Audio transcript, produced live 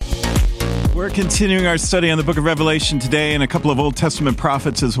We're continuing our study on the book of Revelation today and a couple of Old Testament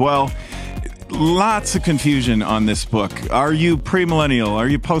prophets as well. Lots of confusion on this book. Are you premillennial? Are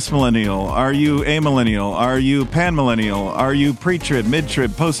you postmillennial? Are you amillennial? Are you panmillennial? Are you pre-trib,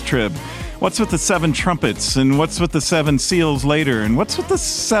 mid-trib, post-trib? What's with the 7 trumpets? And what's with the 7 seals later? And what's with the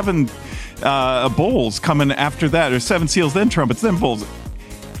 7 bowls coming after that? Or 7 seals, then trumpets, then bowls?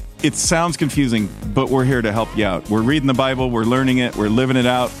 It sounds confusing, but we're here to help you out. We're reading the Bible, we're learning it, we're living it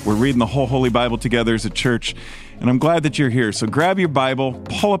out, we're reading the whole Holy Bible together as a church, and I'm glad that you're here. So grab your Bible,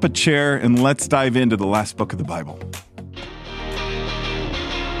 pull up a chair, and let's dive into the last book of the Bible.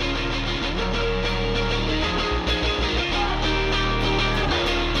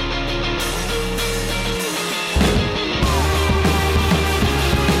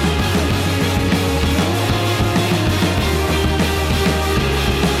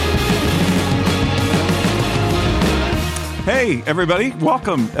 Hey, everybody.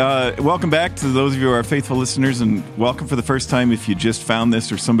 Welcome. Welcome back to those of you who are faithful listeners, and welcome for the first time if you just found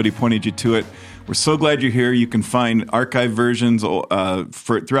this or somebody pointed you to it. We're so glad you're here. You can find archive versions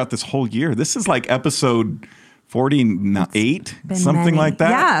throughout this whole year. This is like episode 48, something many. Like that.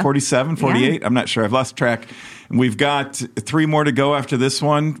 Yeah. 47, 48. Yeah. I'm not sure. I've lost track. And we've got 3 more to go after this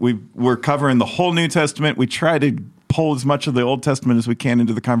one. We're covering the whole New Testament. We try to pull as much of the Old Testament as we can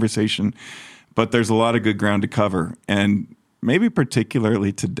into the conversation, but there's a lot of good ground to cover. And maybe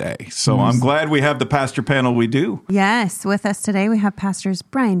particularly today. So I'm glad we have the pastor panel we do. Yes. With us today, we have pastors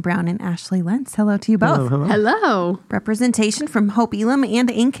Brian Brown and Ashley Lentz. Hello to you both. Hello. Hello. Representation from Hope Elam and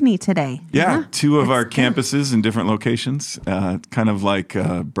Ankeny today. Yeah. 2 of our campuses in different locations, kind of like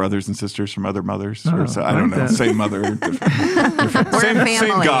brothers and sisters from other mothers. I don't know. Same mother. different.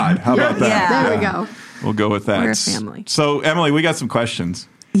 Same God. How about that? Yeah. There we go. We'll go with that. We're a family. So, Emily, we got some questions.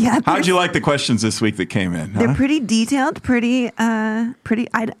 Yeah. How'd you like the questions this week that came in? They're pretty detailed, pretty. I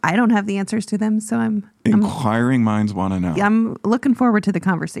don't have the answers to them, so I'm inquiring minds want to know. I'm looking forward to the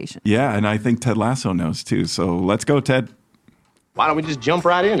conversation. Yeah, and I think Ted Lasso knows too. So let's go, Ted. Why don't we just jump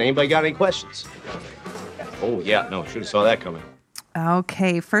right in? Anybody got any questions? Oh yeah, no, should have saw that coming.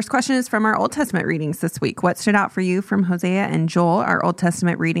 Okay, first question is from our Old Testament readings this week. What stood out for you from Hosea and Joel, our Old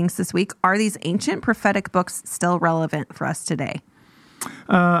Testament readings this week? Are these ancient prophetic books still relevant for us today?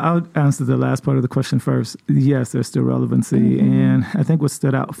 I'll answer the last part of the question first. Yes, there's still relevancy. And I think what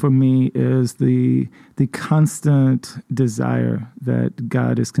stood out for me is the constant desire that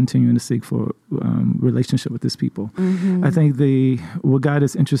God is continuing to seek for relationship with his people. I think what God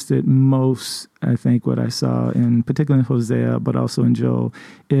is interested most, I think what I saw in particularly in Hosea, but also in Joel,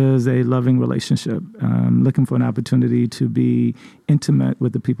 is a loving relationship, looking for an opportunity to be intimate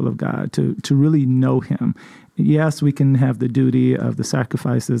with the people of God, to really know him. Yes, we can have the duty of the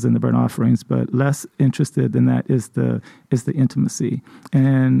sacrifices and the burnt offerings, but less interested than that is the intimacy.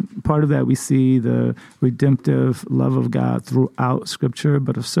 And part of that we see the redemptive love of God throughout Scripture,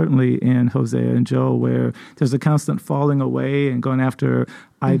 but certainly in Hosea and Joel, where there's a constant falling away and going after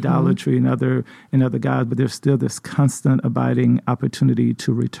idolatry and other gods, but there's still this constant abiding opportunity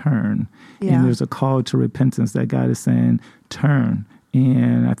to return. Yeah. And there's a call to repentance that God is saying, turn.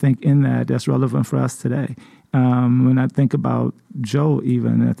 And I think in that's relevant for us today. When I think about Joel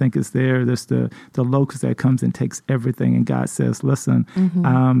even, I think it's there's the locust that comes and takes everything, and God says, listen,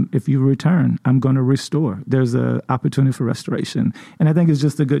 if you return, I'm going to restore. There's an opportunity for restoration. And I think it's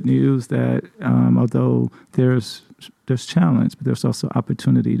just the good news that although there's challenge, but there's also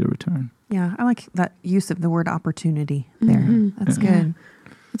opportunity to return. Yeah, I like that use of the word opportunity there. That's good.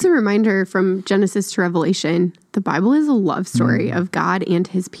 It's a reminder from Genesis to Revelation. The Bible is a love story of God and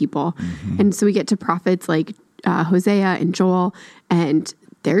his people. And so we get to prophets like Hosea and Joel, and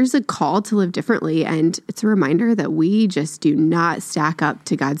there's a call to live differently. And it's a reminder that we just do not stack up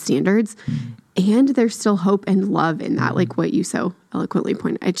to God's standards. And there's still hope and love in that, like what you so eloquently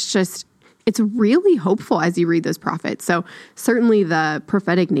pointed. It's really hopeful as you read those prophets. So certainly the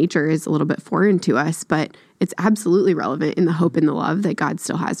prophetic nature is a little bit foreign to us, but it's absolutely relevant in the hope and the love that God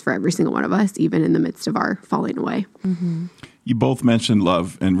still has for every single one of us, even in the midst of our falling away. You both mentioned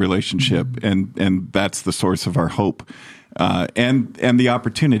love and relationship, and that's the source of our hope and the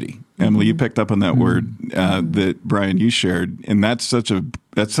opportunity. Emily, you picked up on that word that Brian, you shared, and that's such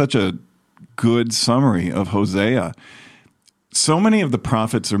a good summary of Hosea. So many of the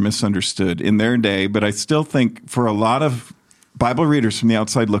prophets are misunderstood in their day, but I still think for a lot of Bible readers from the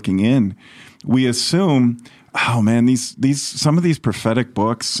outside looking in, we assume, oh man, some of these prophetic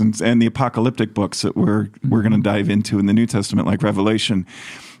books and the apocalyptic books that we're going to dive into in the New Testament, like Revelation,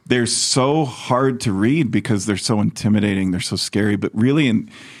 they're so hard to read because they're so intimidating, they're so scary. But really,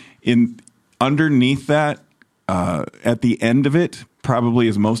 in underneath that, at the end of it, probably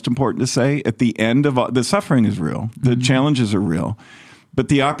is most important to say. At the end of the suffering is real, the challenges are real, but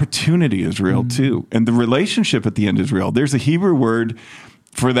the opportunity is real too. And the relationship at the end is real. There's a Hebrew word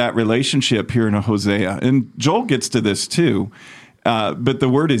for that relationship here in Hosea. And Joel gets to this too. But the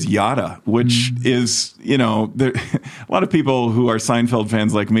word is yada, which is, a lot of people who are Seinfeld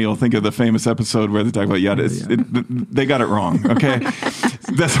fans like me will think of the famous episode where they talk about yada. They got it wrong, okay?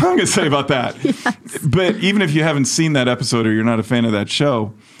 That's all I'm going to say about that. Yes. But even if you haven't seen that episode or you're not a fan of that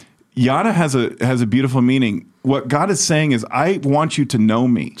show, yada has a beautiful meaning. What God is saying is, I want you to know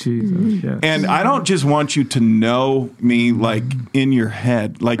me. Jesus, yes. And I don't just want you to know me like in your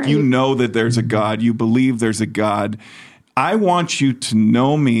head, like you know that there's a God, you believe there's a God. I want you to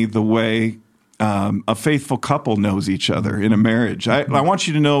know me the way a faithful couple knows each other in a marriage. I want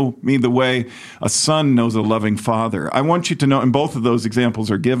you to know me the way a son knows a loving father. I want you to know, and both of those examples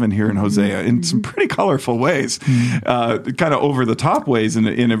are given here in Hosea in some pretty colorful ways, kind of over the top ways,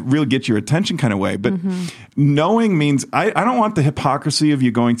 in a real get your attention kind of way. But knowing means I don't want the hypocrisy of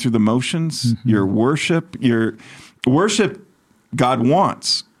you going through the motions. Your worship God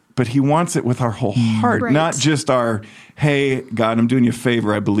wants. But he wants it with our whole heart, not just our, hey, God, I'm doing you a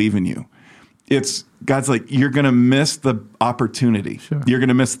favor. I believe in you. It's God's like, you're going to miss the opportunity. Sure. You're going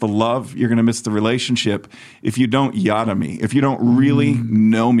to miss the love. You're going to miss the relationship if you don't yada me, if you don't really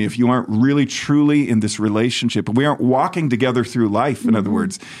know me, if you aren't really truly in this relationship. If we aren't walking together through life, in other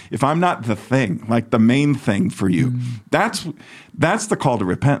words, if I'm not the thing, like the main thing for you, that's the call to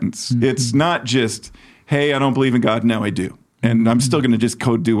repentance. It's not just, hey, I don't believe in God. Now I do. And I'm still going to just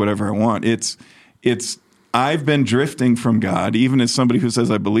do whatever I want. It's I've been drifting from God, even as somebody who says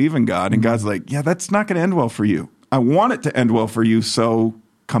I believe in God. And God's like, yeah, that's not going to end well for you. I want it to end well for you, so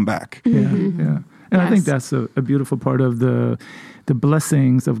come back. Yeah. And I think that's a beautiful part of the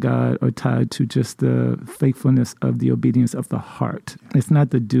blessings of God are tied to just the faithfulness of the obedience of the heart. It's not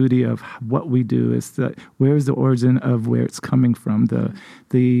the duty of what we do. It's where's the origin of where it's coming from.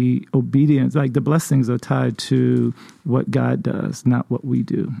 The obedience, like the blessings are tied to what God does, not what we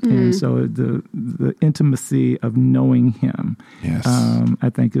do. And so the intimacy of knowing him, I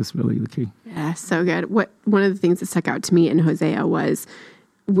think is really the key. Yeah, so good. One of the things that stuck out to me in Hosea was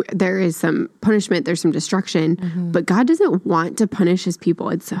there is some punishment, there's some destruction, but God doesn't want to punish his people.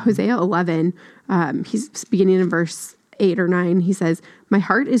 It's Hosea 11. He's beginning in verse 8 or 9. He says, my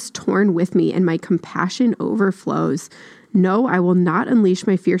heart is torn with me and my compassion overflows. No, I will not unleash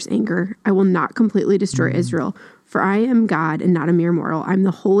my fierce anger. I will not completely destroy Israel, for I am God and not a mere mortal. I'm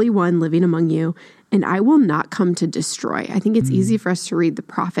the Holy One living among you, and I will not come to destroy. I think it's easy for us to read the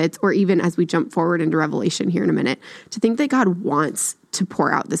prophets, or even as we jump forward into Revelation here in a minute, to think that God wants to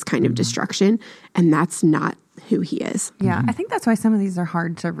pour out this kind of destruction, and that's not who he is. Yeah, I think that's why some of these are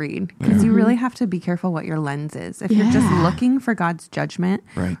hard to read, because you really have to be careful what your lens is. If you're just looking for God's judgment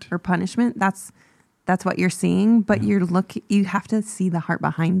or punishment, that's what you're seeing, but you have to see the heart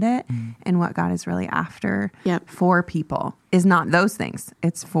behind it, and what God is really after for people is not those things.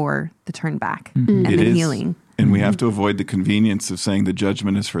 It's for the turn back and the healing. And we have to avoid the convenience of saying the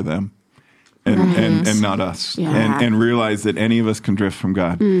judgment is for them. And not us, and realize that any of us can drift from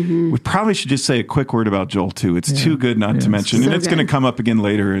God. We probably should just say a quick word about Joel too. It's too good not to mention, and it's going to come up again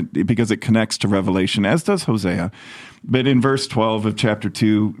later because it connects to Revelation, as does Hosea. But in verse 12 of chapter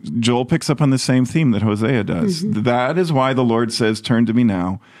 2, Joel picks up on the same theme that Hosea does. That is why the Lord says, turn to me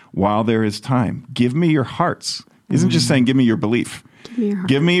now while there is time. Give me your hearts. He isn't just saying, give me your belief.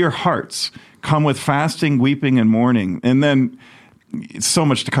 Give me your hearts. Come with fasting, weeping, and mourning. And then it's so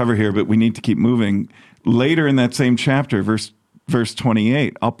much to cover here, but we need to keep moving. Later in that same chapter, verse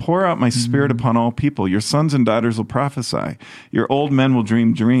 28, I'll pour out my spirit upon all people. Your sons and daughters will prophesy. Your old men will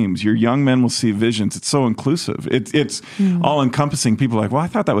dream dreams. Your young men will see visions. It's so inclusive. It's all encompassing. People are like, well, I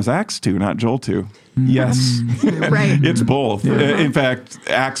thought that was Acts 2, not Joel 2. Yes. Right. It's both. In fact,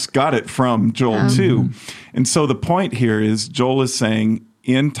 Acts got it from Joel 2. And so the point here is Joel is saying,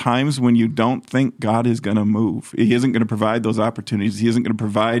 in times when you don't think God is going to move, he isn't going to provide those opportunities. He isn't going to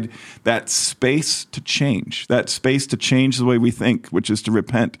provide that space to change the way we think, which is to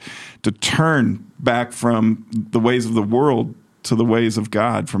repent, to turn back from the ways of the world to the ways of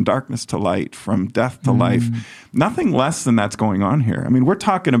God, from darkness to light, from death to life. Nothing less than that's going on here. I mean, we're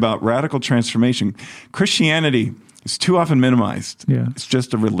talking about radical transformation. Christianity is too often minimized. It's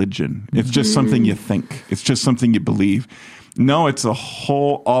just a religion. It's just something you think. It's just something you believe. No, it's a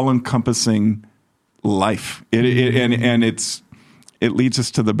whole, all-encompassing life. It leads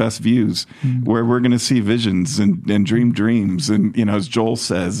us to the best views, where we're going to see visions and dream dreams, and as Joel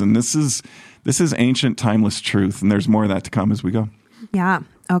says. And this is ancient, timeless truth, and there's more of that to come as we go. Yeah.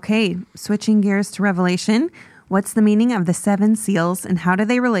 Okay. Switching gears to Revelation. What's the meaning of the 7 seals, and how do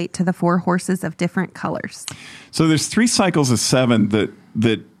they relate to the 4 horses of different colors? So there's 3 cycles of 7 that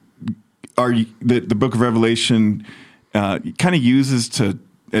the book of Revelation kind of uses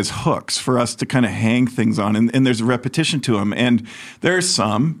as hooks for us to kind of hang things on, and there's a repetition to them. And there's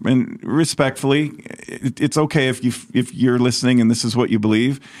some, and respectfully, it's okay if you're listening and this is what you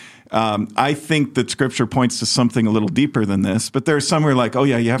believe. I think that Scripture points to something a little deeper than this, but there's some where like, oh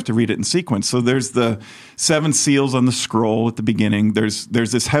yeah, you have to read it in sequence. So there's the 7 seals on the scroll at the beginning. There's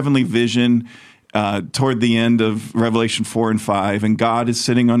this heavenly vision toward the end of Revelation 4 and 5, and God is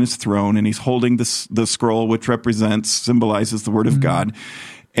sitting on his throne, and he's holding the scroll, which symbolizes the Word of God.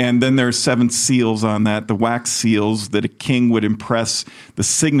 And then there are 7 seals on that, the wax seals that a king would impress the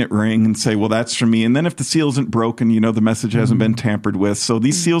signet ring and say, well, that's for me. And then if the seal isn't broken, the message hasn't been tampered with. So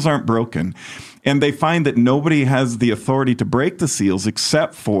these seals aren't broken. And they find that nobody has the authority to break the seals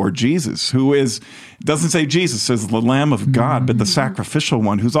except for Jesus, who doesn't say Jesus, says the Lamb of God, but the sacrificial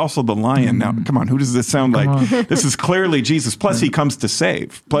one, who's also the lion. Now, come on, who does this sound like? This is clearly Jesus. Plus, he comes to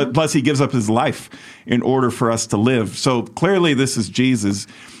save. Plus, he gives up his life in order for us to live. So clearly, this is Jesus.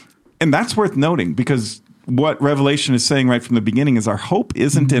 And that's worth noting, because what Revelation is saying right from the beginning is our hope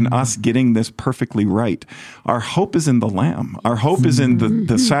isn't in us getting this perfectly right. Our hope is in the Lamb. Our hope is in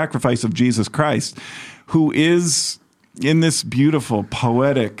the sacrifice of Jesus Christ, who is in this beautiful,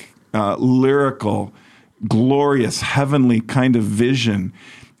 poetic, lyrical, glorious, heavenly kind of vision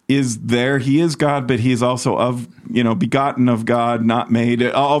is there. He is God, but he is also begotten of God, not made,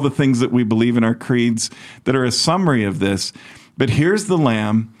 all the things that we believe in our creeds that are a summary of this. But here's the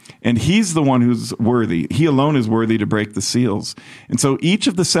Lamb, and he's the one who's worthy. He alone is worthy to break the seals. And so each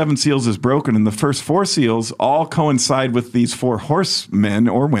of the 7 seals is broken, and the first 4 seals all coincide with these 4 horsemen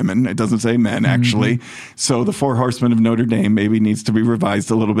or women. It doesn't say men, actually. So the 4 horsemen of Notre Dame maybe needs to be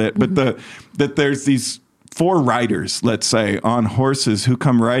revised a little bit. But that there's these 4 riders, let's say, on horses who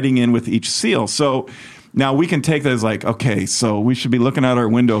come riding in with each seal. So now we can take that as like, okay, so we should be looking out our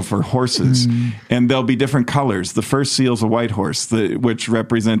window for horses, and there'll be different colors. The first seal is a white horse, which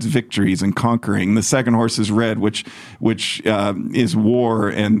represents victories and conquering. The second horse is red, which is war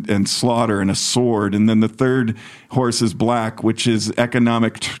and slaughter and a sword. And then the third horse is black, which is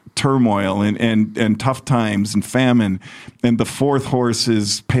economic turmoil and tough times and famine. And the fourth horse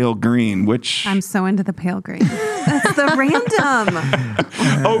is pale green, which... I'm so into the pale green. That's the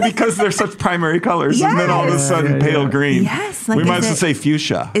random. Because they're such primary colors. Yes. And then all of a sudden, pale green. Yes. Like, we might as well say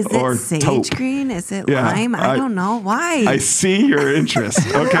fuchsia or sage taupe. Green? Is it lime? I don't know. Why? I see your interest.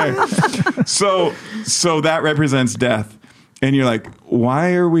 Okay. So that represents death. And you're like,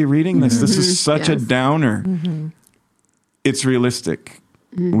 why are we reading this? This is such a downer. It's realistic.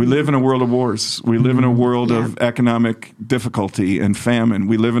 We live in a world of wars. We live in a world of economic difficulty and famine.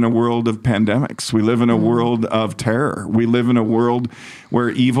 We live in a world of pandemics. We live in a world of terror. We live in a world where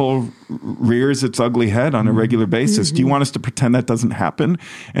evil rears its ugly head on a regular basis. Do you want us to pretend that doesn't happen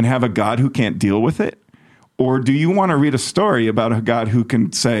and have a God who can't deal with it? Or do you want to read a story about a God who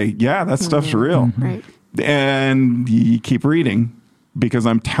can say, yeah, that stuff's real? Right. And you keep reading, because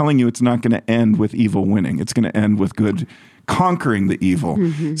I'm telling you it's not going to end with evil winning. It's going to end with good conquering the evil.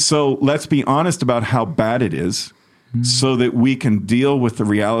 So let's be honest about how bad it is so that we can deal with the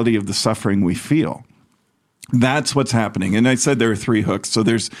reality of the suffering we feel. That's what's happening. And I said there are 3 hooks. So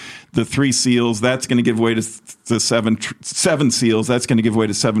there's the 3 seals. That's going to give way to the 7 seals. That's going to give way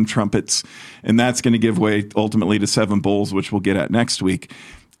to 7 trumpets. And that's going to give way ultimately to 7 bowls, which we'll get at next week.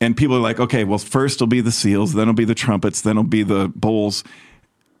 And people are like, okay, well, first will be the seals, then it'll be the trumpets, then it'll be the bowls.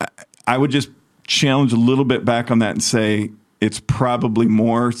 I would just challenge a little bit back on that and say it's probably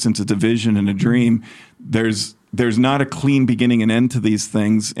more, since it's a vision and a dream. There's not a clean beginning and end to these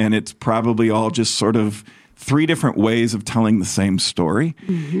things, and it's probably all just sort of 3 different ways of telling the same story.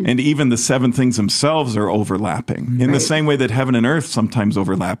 And even the 7 things themselves are overlapping in the same way that heaven and earth sometimes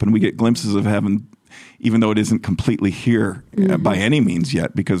overlap, and we get glimpses of heaven even though it isn't completely here by any means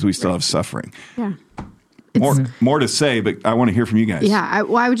yet, because we still have suffering. Yeah. More to say, but I want to hear from you guys. Yeah.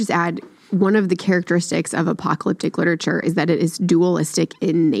 I would just add, one of the characteristics of apocalyptic literature is that it is dualistic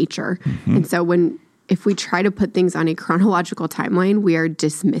in nature. And so if we try to put things on a chronological timeline, we are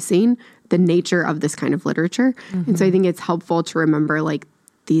dismissing the nature of this kind of literature. And so I think it's helpful to remember, like,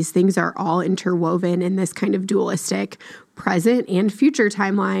 these things are all interwoven in this kind of dualistic present and future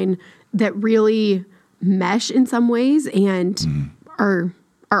timeline that really mesh in some ways and are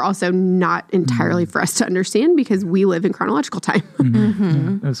also not entirely for us to understand, because we live in chronological time.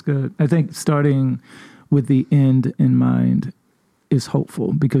 Yeah, that's good. I think starting with the end in mind is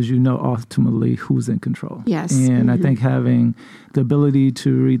hopeful, because you know ultimately who's in control. Yes. And I think having the ability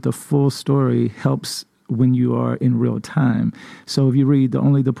to read the full story helps when you are in real time. So if you read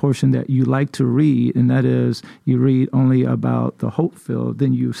only the portion that you like to read, and that is you read only about the hope filled,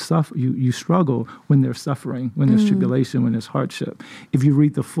 then you suffer, you struggle when there's suffering, when there's tribulation, when there's hardship. If you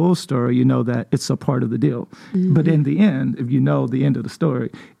read the full story, you know that it's a part of the deal. But in the end, if you know the end of the story,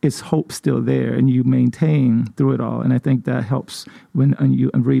 it's hope still there, and you maintain through it all. And I think that helps when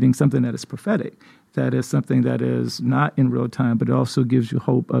you're reading something that is prophetic. That is something that is not in real time, but it also gives you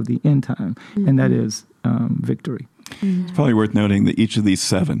hope of the end time, and that is victory. It's probably worth noting that each of these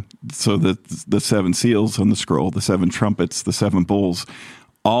seven, so the seven seals on the scroll, the seven trumpets, the seven bowls,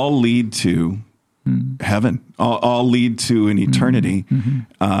 all lead to heaven, all lead to an eternity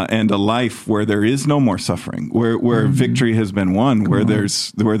and a life where there is no more suffering, where victory has been won, where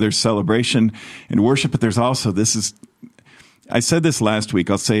there's celebration and worship. But there's also, I said this last week,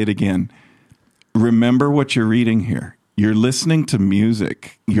 I'll say it again. Remember what you're reading here. You're listening to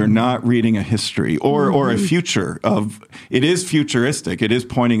music. You're not reading a history or a future of. It is futuristic. It is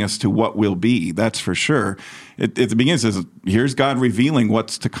pointing us to what will be. That's for sure. At the beginning, it says, "Here's God revealing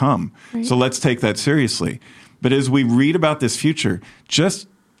what's to come." Right. So let's take that seriously. But as we read about this future, just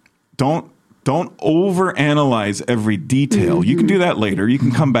don't overanalyze every detail. You can do that later. You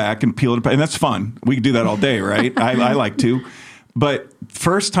can come back and peel it apart, and that's fun. We can do that all day, right? I like to. But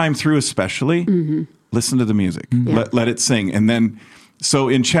first time through especially, listen to the music. Let it sing. And then, so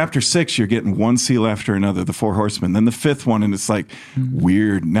in chapter 6, you're getting one seal after another, the four horsemen. Then the fifth one, and it's like,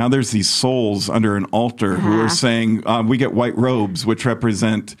 weird. Now there's these souls under an altar who are saying, we get white robes, which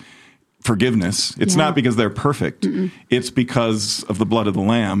represent forgiveness. It's not because they're perfect. It's because of the blood of the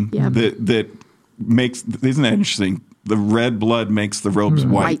Lamb that makes, isn't that interesting? The red blood makes the robes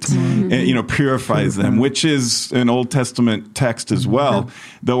white. And, purifies them, which is an Old Testament text as well.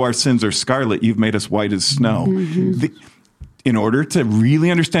 Though our sins are scarlet, you've made us white as snow. In order to really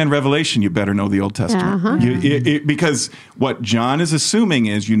understand Revelation, you better know the Old Testament. Because what John is assuming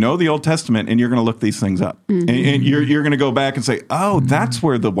is you know the Old Testament and you're going to look these things up. And you're going to go back and say, oh, that's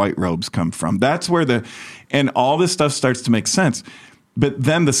where the white robes come from. That's where and all this stuff starts to make sense. But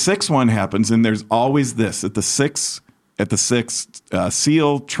then the sixth one happens, and there's always this. At the sixth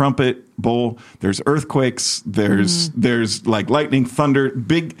seal, trumpet, bowl, there's earthquakes, there's like lightning, thunder,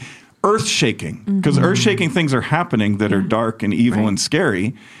 big earth shaking. Because earth shaking things are happening that are dark and evil and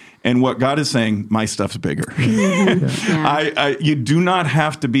scary. And what God is saying, my stuff's bigger. You do not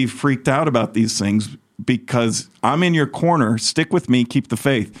have to be freaked out about these things because I'm in your corner. Stick with me, keep the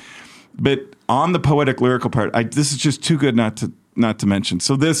faith. But on the poetic lyrical part, this is just too good not to mention.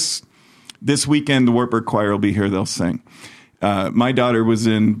 So this weekend, the Wartburg Choir will be here. They'll sing. My daughter was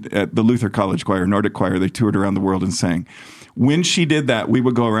at the Luther College Choir, Nordic Choir. They toured around the world and sang. When she did that, we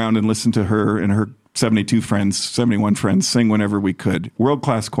would go around and listen to her and her 71 friends sing whenever we could.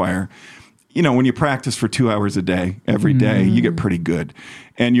 World-class choir. When you practice for 2 hours a day, every day, you get pretty good.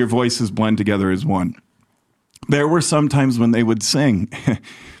 And your voices blend together as one. There were some times when they would sing.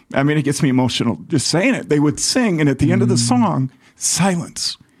 I mean, it gets me emotional just saying it. They would sing, and at the end of the song,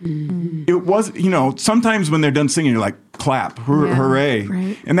 silence. It was, sometimes when they're done singing, you're like, clap, hooray.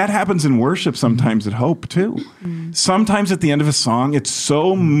 Right. And that happens in worship sometimes at Hope, too. Sometimes at the end of a song, it's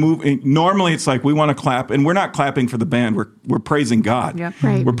so moving. Normally, it's like we want to clap, and we're not clapping for the band. We're praising God. Yep.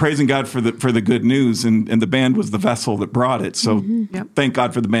 Right. We're praising God for the good news, and the band was the vessel that brought it. So thank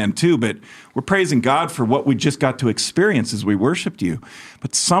God for the band, too. But we're praising God for what we just got to experience as we worshiped you.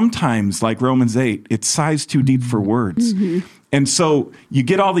 But sometimes, like Romans 8, it sighs too deep for words. And so you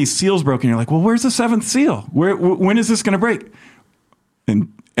get all these seals broken. You're like, well, where's the seventh seal? When is this going to break?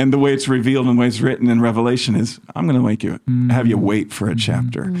 And the way it's revealed and the way it's written in Revelation is, I'm going to have you wait for a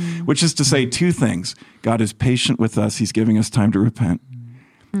chapter, which is to say two things. God is patient with us. He's giving us time to repent.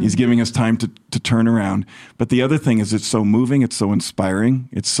 He's giving us time to turn around. But the other thing is it's so moving. It's so inspiring.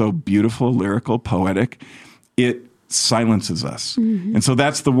 It's so beautiful, lyrical, poetic. It silences us. And so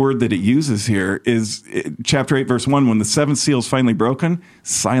that's the word that it uses here is chapter 8, verse 1, when the seventh seal is finally broken,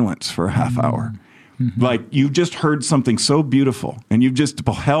 silence for a half hour. Like you've just heard something so beautiful and you've just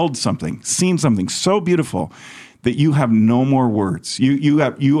beheld something, seen something so beautiful that you have no more words.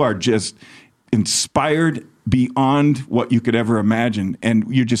 You are just inspired beyond what you could ever imagine, and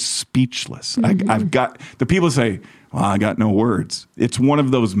you're just speechless. I've got the people say, well, I got no words. It's one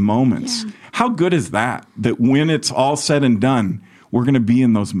of those moments. Yeah. How good is that when it's all said and done, we're going to be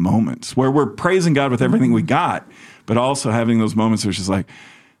in those moments where we're praising God with everything we got, but also having those moments where it's just like,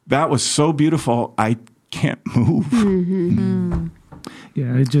 that was so beautiful, I can't move.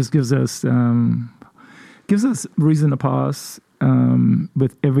 Yeah, it just gives us reason to pause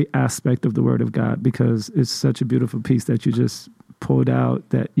with every aspect of the Word of God, because it's such a beautiful piece that you just pulled out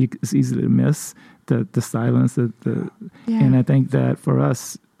that it's easy to miss, the silence, and I think that for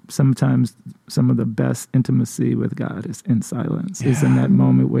us, sometimes some of the best intimacy with God is in silence, is in that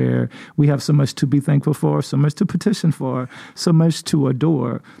moment where we have so much to be thankful for, so much to petition for, so much to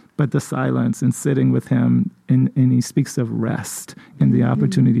adore, but the silence and sitting with him, and he speaks of rest and the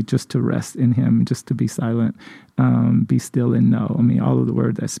opportunity just to rest in him, just to be silent, be still and know. I mean, all of the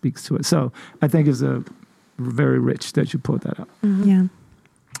word that speaks to it. So I think it's a very rich that you pulled that up. Yeah.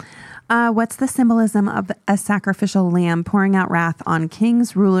 What's the symbolism of a sacrificial lamb pouring out wrath on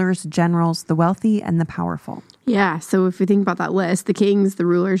kings, rulers, generals, the wealthy, and the powerful? Yeah. So if we think about that list, the kings, the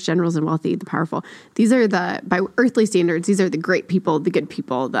rulers, generals, and wealthy, the powerful, these are by earthly standards, these are the great people, the good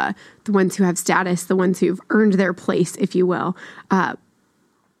people, the ones who have status, the ones who've earned their place, if you will.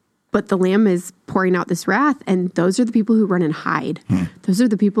 But the lamb is pouring out this wrath, and those are the people who run and hide. Those are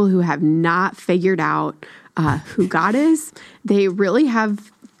the people who have not figured out who God is. They really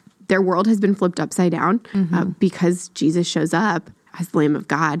have... Their world has been flipped upside down because Jesus shows up as the Lamb of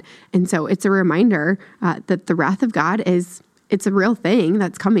God. And so it's a reminder that the wrath of God it's a real thing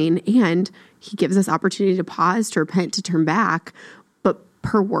that's coming, and he gives us opportunity to pause, to repent, to turn back. But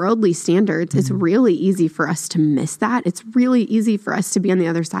per worldly standards, it's really easy for us to miss that. It's really easy for us to be on the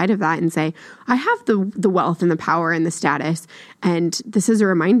other side of that and say, I have the wealth and the power and the status. And this is a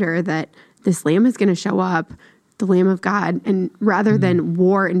reminder that this Lamb is going to show up, the Lamb of God, and rather than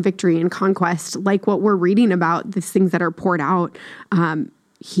war and victory and conquest, like what we're reading about, these things that are poured out,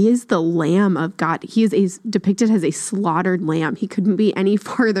 he is the Lamb of God. He is depicted as a slaughtered lamb. He couldn't be any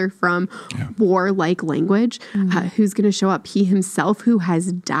farther from war-like language. Who's going to show up? He himself, who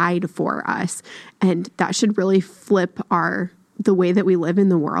has died for us. And that should really flip the way that we live in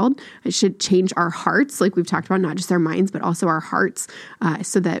the world. It should change our hearts, like we've talked about, not just our minds, but also our hearts,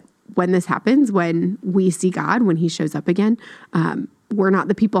 so that when this happens, when we see God, when he shows up again, we're not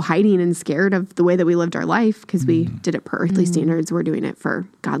the people hiding and scared of the way that we lived our life because we did it per earthly standards. We're doing it for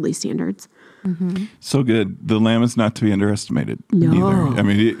godly standards. So good. The lamb is not to be underestimated either. I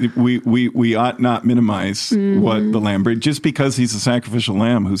mean, we ought not minimize what the lamb brings. Just because he's a sacrificial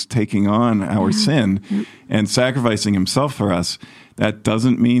lamb who's taking on our sin and sacrificing himself for us, that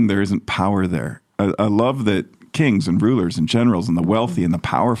doesn't mean there isn't power there. I love that kings and rulers and generals and the wealthy and the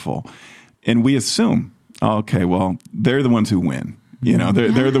powerful, and we assume, okay, well, they're the ones who win. You know,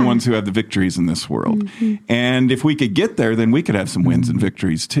 they're the ones who have the victories in this world. And if we could get there, then we could have some wins and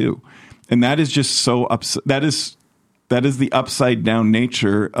victories too. And that is just so that is the upside down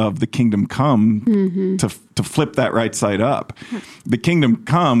nature of the kingdom come to flip that right side up. The kingdom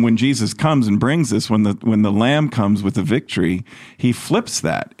come, when Jesus comes and brings this, when the lamb comes with the victory, he flips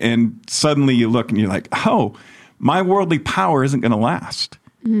that. And suddenly you look and you're like, oh, my worldly power isn't going to last.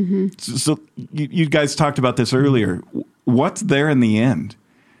 So you guys talked about this earlier. What's there in the end?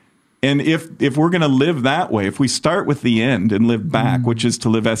 And if we're going to live that way, if we start with the end and live back, which is to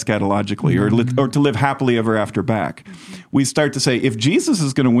live eschatologically or to live happily ever after back, we start to say, if Jesus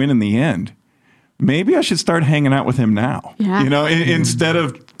is going to win in the end, maybe I should start hanging out with him now, you know, instead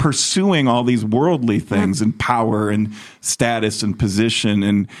of pursuing all these worldly things and power and status and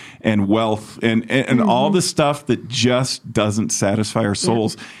position and wealth and all the stuff that just doesn't satisfy our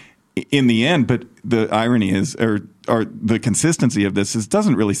souls in the end. But the irony is, or the consistency of this is,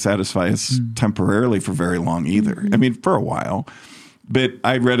 doesn't really satisfy us temporarily for very long either. I mean, for a while. But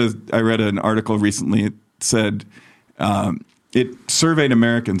I read an article recently. It said, it surveyed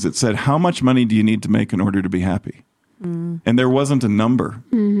Americans. It said, how much money do you need to make in order to be happy? And there wasn't a number.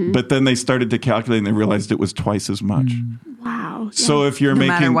 But then they started to calculate and they realized it was twice as much. Wow. So if you're no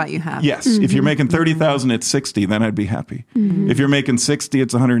making... matter what you have. Yes. If you're making $30,000 at 60, then I'd be happy. If you're making 60,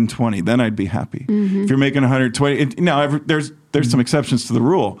 it's 120, then I'd be happy. If you're making 120... Now, there's some exceptions to the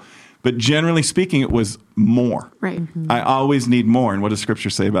rule. But generally speaking, it was more. Right. I always need more. And what does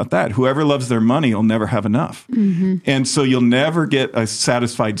Scripture say about that? Whoever loves their money will never have enough. And so you'll never get a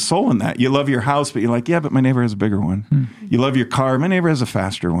satisfied soul in that. You love your house, but you're like, yeah, but my neighbor has a bigger one. You love your car, my neighbor has a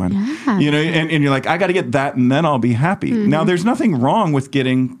faster one. You know, and you're like, I got to get that and then I'll be happy. Now, there's nothing wrong with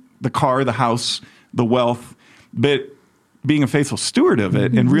getting the car, the house, the wealth, but being a faithful steward of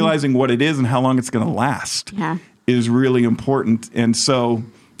it and realizing what it is and how long it's going to last is really important. And so...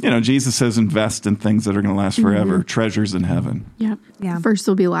 You know, Jesus says invest in things that are going to last forever, treasures in heaven. Yep. Yeah. First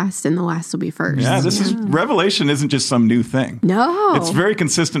will be last and the last will be first. Yeah, Revelation isn't just some new thing. No. It's very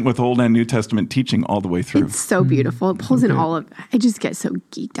consistent with Old and New Testament teaching all the way through. It's so beautiful. It pulls in all of, I just get so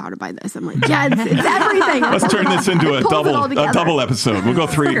geeked out by this. I'm like, yeah, it's everything. Let's turn this into a double episode. We'll go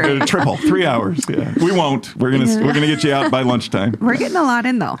 3 hours. Yeah. We won't. We're gonna get you out by lunchtime. We're getting a lot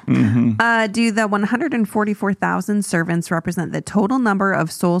in though. Do the 144,000 servants represent the total number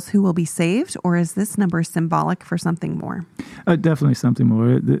of souls who will be saved, or is this number symbolic for something more? Definitely something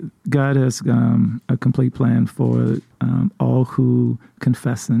more. God has a complete plan for all who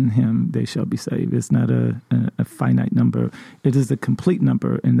confess in Him; they shall be saved. It's not a finite number. It is the complete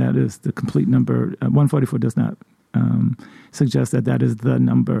number, and that is the complete number. 144 does not suggest that is the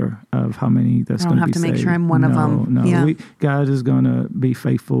number of how many that's going to be saved. I don't have to make sure I'm one of them. No, yeah. God is going to be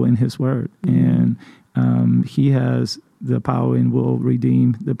faithful in His word, and He has the power and will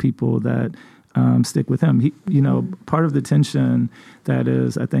redeem the people that stick with Him. Part of the tension that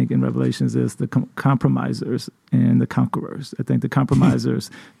is, I think, in Revelations is the compromisers and the conquerors. I think the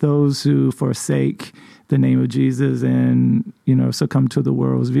compromisers, those who forsake the name of Jesus and, succumb to the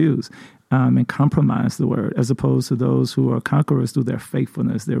world's views. And compromise the word, as opposed to those who are conquerors through their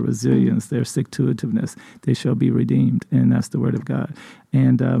faithfulness, their resilience, their stick-to-itiveness. They shall be redeemed, and that's the word of God.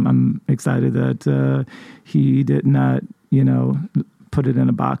 And I'm excited that He did not, put it in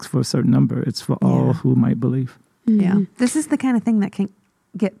a box for a certain number. It's for all who might believe. Yeah, this is the kind of thing that can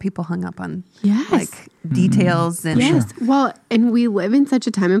get people hung up on, details and Well, and we live in such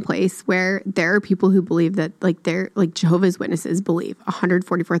a time and place where there are people who believe that, they're Jehovah's Witnesses believe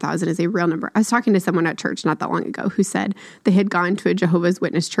 144,000 is a real number. I was talking to someone at church not that long ago who said they had gone to a Jehovah's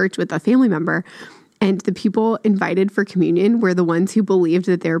Witness church with a family member, and the people invited for communion were the ones who believed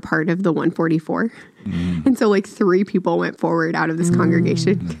that they were part of the 144. And so 3 people went forward out of this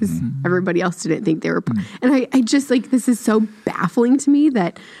congregation because everybody else didn't think they were. And I just this is so baffling to me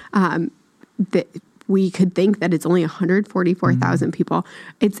that that we could think that it's only 144,000 people.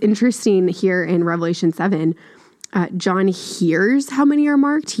 It's interesting here in Revelation 7. John hears how many are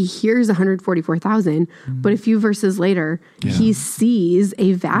marked. He hears 144,000, but a few verses later, he sees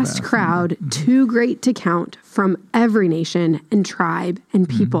a vast crowd, too great to count, from every nation and tribe and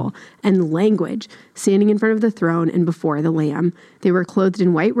people and language, standing in front of the throne and before the Lamb. They were clothed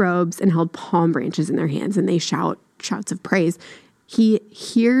in white robes and held palm branches in their hands, and they shouts of praise. He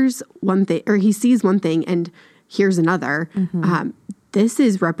hears one thing, or he sees one thing and hears another. This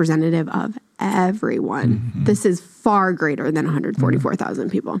is representative of everyone. This is far greater than 144,000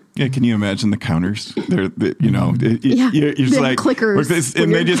 people. Yeah, can you imagine the counters? You're just like clickers,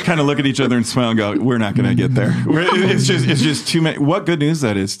 and they just kind of look at each other and smile and go, "We're not going to get there." It's just too many. What good news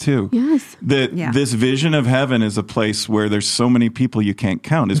that is too. Yes, this vision of heaven is a place where there's so many people you can't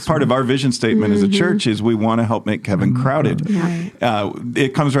count. It's part of our vision statement as a church is we want to help make heaven crowded.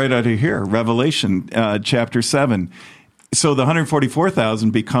 It comes right out of here, Revelation chapter 7. So the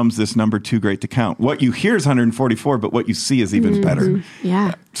 144,000 becomes this number too great to count. What you hear is 144, but what you see is even better.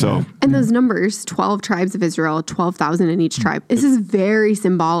 Yeah. So, and those numbers, 12 tribes of Israel, 12,000 in each tribe. This is very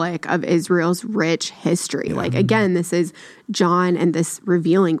symbolic of Israel's rich history. Again, this is John and this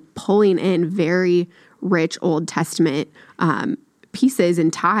revealing, pulling in very rich Old Testament pieces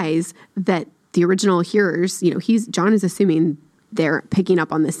and ties that the original hearers, John is assuming they're picking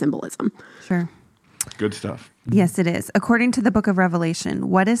up on this symbolism. Sure. Good stuff. Yes, it is. According to the book of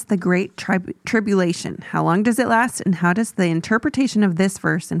Revelation, what is the great tribulation? How long does it last? And how does the interpretation of this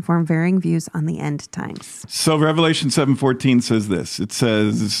verse inform varying views on the end times? So Revelation 7:14 says this. It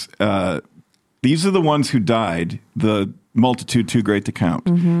says, these are the ones who died, the multitude too great to count,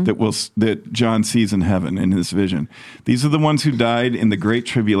 that John sees in heaven in his vision. These are the ones who died in the great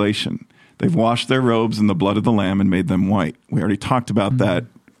tribulation. They've washed their robes in the blood of the Lamb and made them white. We already talked about that.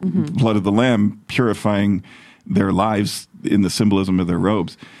 Blood of the Lamb purifying their lives in the symbolism of their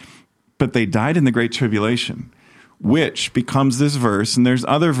robes. But they died in the Great Tribulation, which becomes this verse. And there's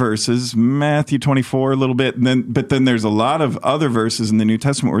other verses, Matthew 24 a little bit, but then there's a lot of other verses in the New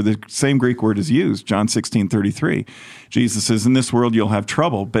Testament where the same Greek word is used. John 16:33. Jesus says, in this world you'll have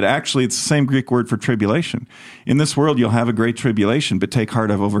trouble, but actually it's the same Greek word for tribulation. In this world you'll have a great tribulation, but take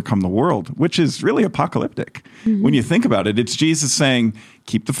heart, I've overcome the world, which is really apocalyptic. When you think about it, it's Jesus saying,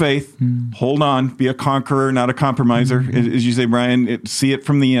 keep the faith, hold on, be a conqueror, not a compromiser. As you say, Brian, see it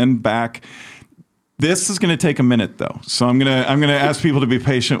from the end back. This is going to take a minute, though, so I'm going to ask people to be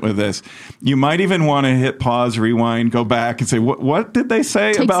patient with this. You might even want to hit pause, rewind, go back, and say, "What did they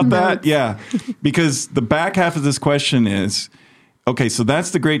say about that?" Notes. Yeah, because the back half of this question is, okay, so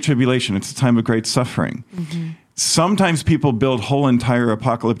that's the Great Tribulation. It's a time of great suffering. Sometimes people build whole entire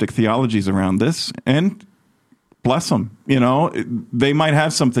apocalyptic theologies around this, and bless them. They might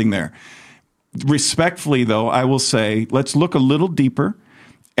have something there. Respectfully, though, I will say, let's look a little deeper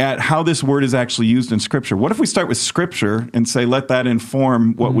at how this word is actually used in Scripture. What if we start with Scripture and say, let that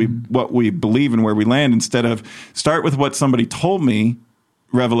inform what we believe and where we land, instead of start with what somebody told me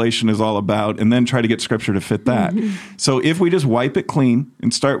Revelation is all about, and then try to get Scripture to fit that. So if we just wipe it clean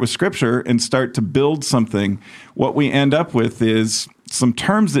and start with Scripture and start to build something, what we end up with is some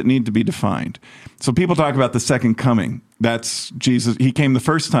terms that need to be defined. So people talk about the second coming. That's Jesus. He came the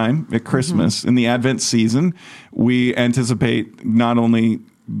first time at Christmas. In the Advent season, we anticipate not only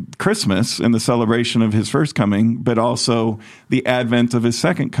Christmas and the celebration of his first coming, but also the advent of his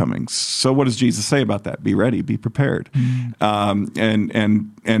second coming. So what does Jesus say about that? Be ready, be prepared, and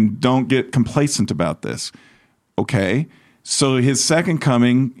don't get complacent about this. Okay, so his second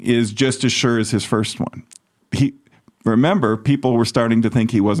coming is just as sure as his first one. Remember, people were starting to think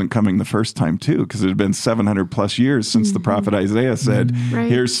he wasn't coming the first time, too, because it had been 700 plus years since the prophet Isaiah said,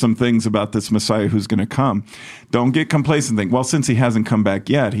 here's some things about this Messiah who's going to come. Don't get complacent and think, well, since he hasn't come back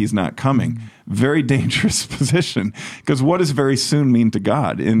yet, he's not coming. Very dangerous position, because what does very soon mean to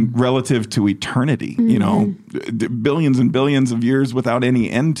God in relative to eternity? Billions and billions of years without any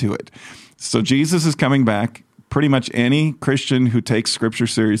end to it. So Jesus is coming back. Pretty much any Christian who takes Scripture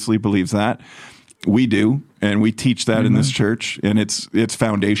seriously believes that. We do, and we teach that in this church, and it's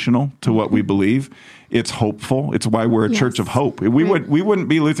foundational to what we believe. It's hopeful. It's why we're a church of hope. We wouldn't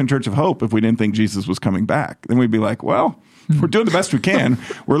be Lutheran Church of Hope if we didn't think Jesus was coming back. Then we'd be like, well, we're doing the best we can.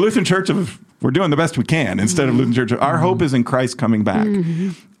 We're Lutheran Church we're doing the best we can instead of Lutheran Church. Our hope is in Christ coming back.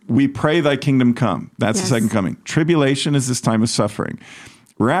 We pray thy kingdom come. That's the second coming. Tribulation is this time of suffering.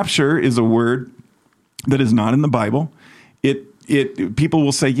 Rapture is a word that is not in the Bible. People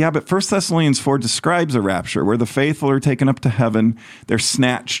will say, yeah, but 1 Thessalonians 4 describes a rapture where the faithful are taken up to heaven, they're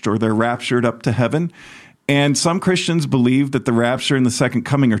snatched or they're raptured up to heaven. And some Christians believe that the rapture and the second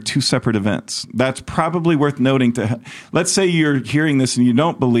coming are two separate events. That's probably worth noting. Let's say you're hearing this and you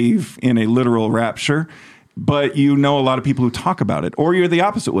don't believe in a literal rapture, but you know a lot of people who talk about it. Or you're the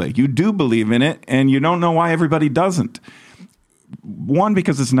opposite way. You do believe in it and you don't know why everybody doesn't. One,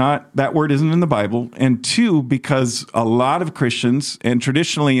 because that word isn't in the Bible, and two, because a lot of Christians, and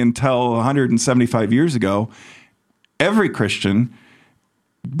traditionally until 175 years ago, every Christian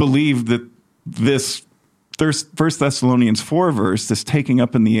believed that this 1 Thessalonians 4 verse, this taking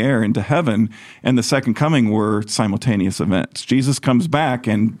up in the air into heaven, and the second coming were simultaneous events. Jesus comes back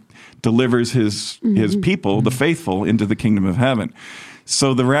and delivers his people, the faithful, into the kingdom of heaven.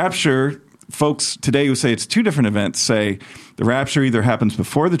 So the rapture, folks today who say it's two different events say the rapture either happens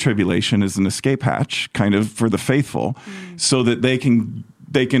before the tribulation as an escape hatch, kind of for the faithful, so that they can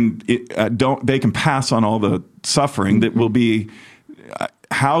pass on all the suffering that will be.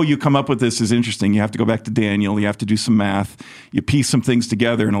 How you come up with this is interesting. You have to go back to Daniel. You have to do some math. You piece some things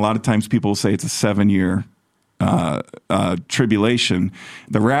together, and a lot of times people will say it's a 7-year tribulation.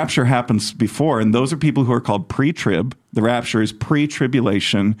 The rapture happens before, and those are people who are called pre-trib. The rapture is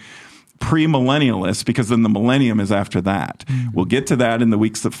pre-tribulation, premillennialists, because then the millennium is after that. We'll get to that in the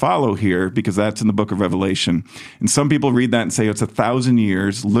weeks that follow here, because that's in the book of Revelation. And some people read that and say it's 1,000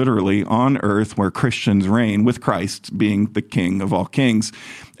 years, literally, on earth where Christians reign with Christ being the King of all kings.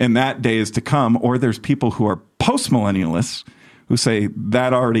 And that day is to come. Or there's people who are postmillennialists who say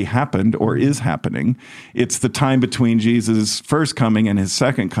that already happened or is happening. It's the time between Jesus' first coming and his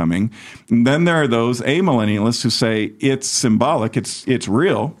second coming. And then there are those amillennialists who say it's symbolic, it's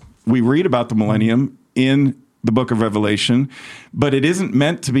real. We read about the millennium in the book of Revelation, but it's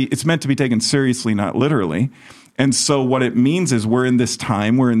meant to be taken seriously, not literally. And so what it means is we're in this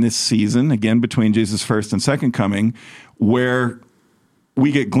time, we're in this season, again, between Jesus' first and second coming, where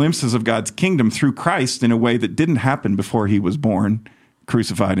we get glimpses of God's kingdom through Christ in a way that didn't happen before he was born,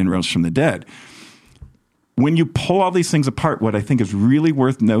 crucified, and rose from the dead. When you pull all these things apart, what I think is really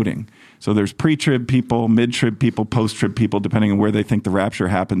worth noting, so there's pre-trib people, mid-trib people, post-trib people, depending on where they think the rapture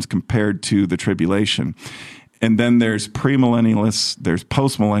happens compared to the tribulation. And then there's premillennialists, there's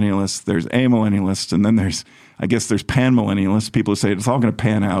postmillennialists, there's amillennialists, and then there's panmillennialists, people who say it's all going to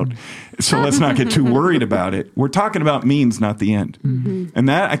pan out, so let's not get too worried about it. We're talking about means, not the end. And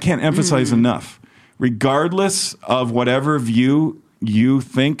that I can't emphasize enough. Regardless of whatever view you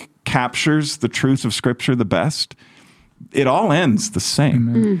think captures the truth of Scripture the best, it all ends the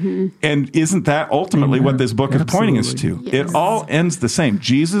same. And isn't that ultimately what this book is pointing us to? Yes. It all ends the same.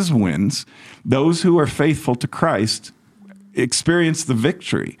 Jesus wins. Those who are faithful to Christ experience the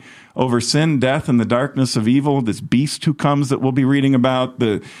victory over sin, death, and the darkness of evil, this beast who comes that we'll be reading about,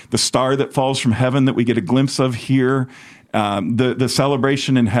 the star that falls from heaven that we get a glimpse of here. the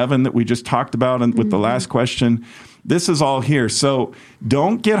celebration in heaven that we just talked about with the last question. This is all here. So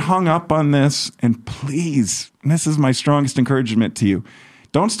don't get hung up on this. And please, and this is my strongest encouragement to you,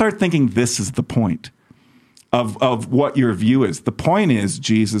 don't start thinking this is the point of what your view is. The point is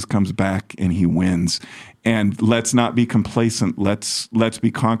Jesus comes back and he wins. And let's not be complacent. Let's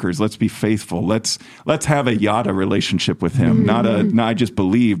be conquerors. Let's be faithful. Let's have a yada relationship with him. Not I just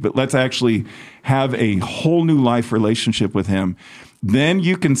believe, but let's actually have a whole new life relationship with him. Then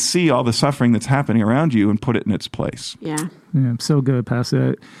you can see all the suffering that's happening around you and put it in its place. Yeah. So good,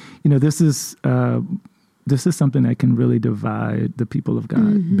 Pastor. This is something that can really divide the people of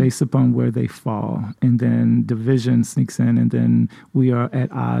God based upon where they fall. And then division sneaks in, and then we are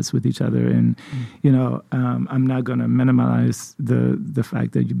at odds with each other. And, I'm not going to minimize the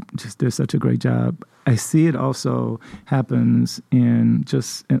fact that you just did such a great job. I see it also happens on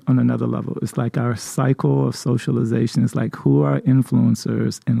another level. It's like our cycle of socialization. It's like who are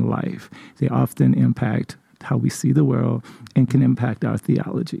influencers in life. They often impact how we see the world and can impact our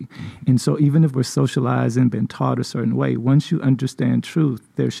theology. And so even if we're socialized and been taught a certain way, once you understand truth,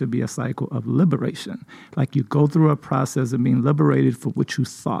 there should be a cycle of liberation. Like you go through a process of being liberated for what you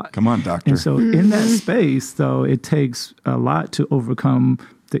thought. Come on, doctor. And so in that space, though, it takes a lot to overcome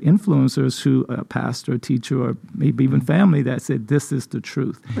the influencers who a pastor, teacher, or maybe even family that said, this is the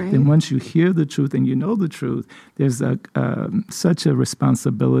truth. Right. Then once you hear the truth and you know the truth, there's such a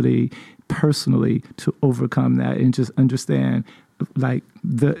responsibility personally to overcome that and just understand like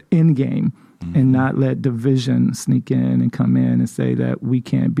the end game and not let division sneak in and come in and say that we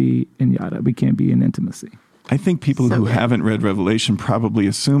can't be in yada, we can't be in intimacy. I think people who haven't read Revelation probably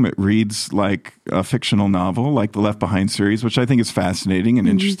assume it reads like a fictional novel, like the Left Behind series, which I think is fascinating and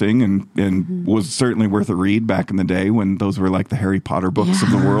interesting and was certainly worth a read back in the day when those were like the Harry Potter books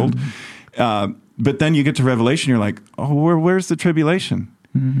of the world. But then you get to Revelation, you're like, oh, where's the tribulation?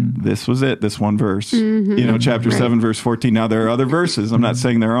 This was it, this one verse. Chapter 7, verse 14. Now, there are other verses. I'm not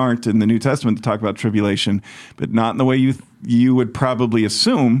saying there aren't in the New Testament to talk about tribulation, but not in the way you would probably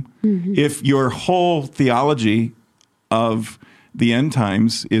assume if your whole theology of the end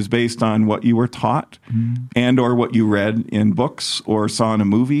times is based on what you were taught and or what you read in books or saw in a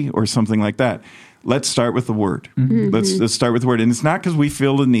movie or something like that. Let's start with the word. Let's start with the word. And it's not because we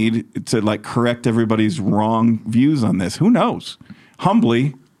feel the need to like correct everybody's wrong views on this. Who knows?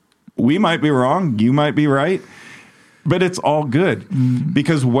 Humbly, we might be wrong, you might be right, but it's all good.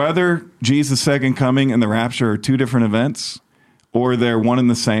 Because whether Jesus' second coming and the rapture are two different events, or they're one and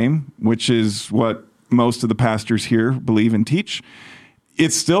the same, which is what most of the pastors here believe and teach,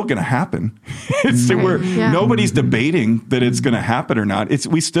 it's still going to happen. Nobody's debating that it's going to happen or not.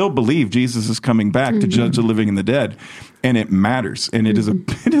 We still believe Jesus is coming back to judge the living and the dead, and it matters, and it is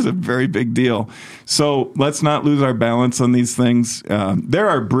a very big deal. So let's not lose our balance on these things. There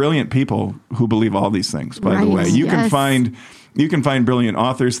are brilliant people who believe all these things. By the way, you can find brilliant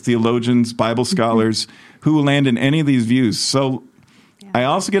authors, theologians, Bible scholars who land in any of these views. So I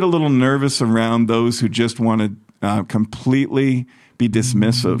also get a little nervous around those who just want to completely be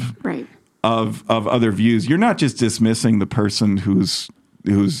dismissive of other views. You're not just dismissing the person who's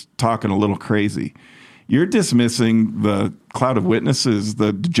talking a little crazy. You're dismissing the cloud of witnesses,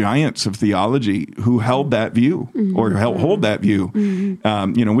 the giants of theology who held that view or hold that view.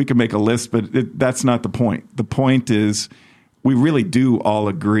 We could make a list, but that's not the point. The point is we really do all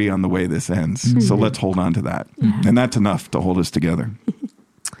agree on the way this ends. So let's hold on to that. And that's enough to hold us together.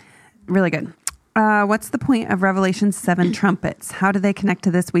 Really good. What's the point of Revelation's 7 trumpets? How do they connect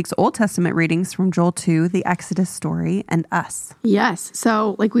to this week's Old Testament readings from Joel 2, the Exodus story, and us? Yes.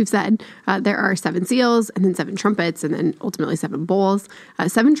 So like we've said, there are 7 seals and then 7 trumpets and then ultimately 7 bowls.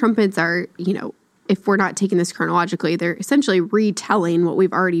 7 trumpets are, if we're not taking this chronologically, they're essentially retelling what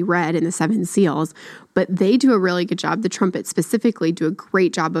we've already read in the 7 seals, but they do a really good job. The trumpets specifically do a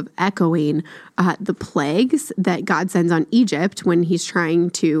great job of echoing the plagues that God sends on Egypt when he's trying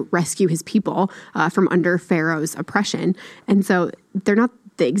to rescue his people from under Pharaoh's oppression. And so they're not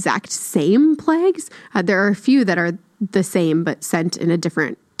the exact same plagues. There are a few that are the same but sent in a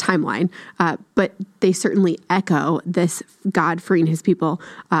different timeline, but they certainly echo this God freeing his people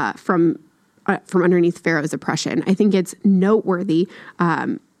from underneath Pharaoh's oppression. I think it's noteworthy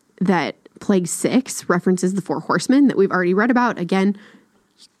that Plague 6 references the 4 horsemen that we've already read about. Again,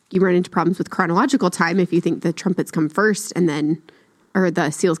 you run into problems with chronological time if you think the trumpets come first or the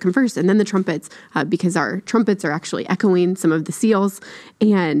seals come first and then the trumpets, because our trumpets are actually echoing some of the seals.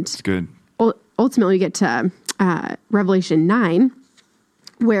 And it's good. Ultimately, we get to Revelation 9,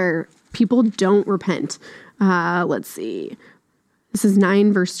 where people don't repent. Let's see. This is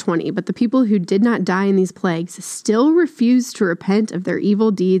 9 verse 20. But the people who did not die in these plagues still refused to repent of their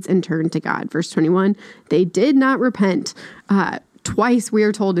evil deeds and turn to God. Verse 21, they did not repent. Twice we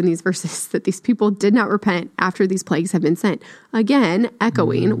are told in these verses that these people did not repent after these plagues have been sent. Again,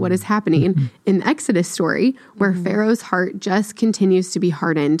 echoing what is happening in the Exodus story, where Pharaoh's heart just continues to be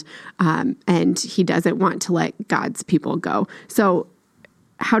hardened, and he doesn't want to let God's people go. So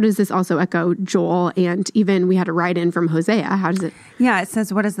how does this also echo Joel? And even we had a write-in from Hosea. How does it? Yeah, it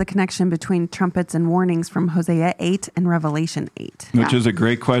says, what is the connection between trumpets and warnings from Hosea 8 and Revelation 8? Which is a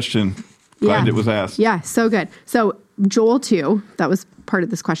great question. Glad it was asked. Yeah, so good. So Joel 2, that was part of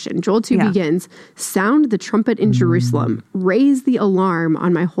this question. Joel 2 begins, sound the trumpet in Jerusalem, raise the alarm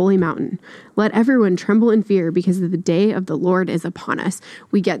on my holy mountain. Let everyone tremble in fear because the day of the Lord is upon us.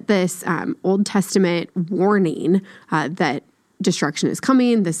 We get this Old Testament warning that destruction is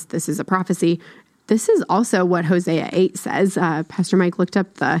coming. This is a prophecy. This is also what Hosea 8 says. Pastor Mike looked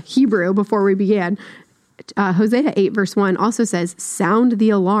up the Hebrew before we began. Hosea 8 verse 1 also says, sound the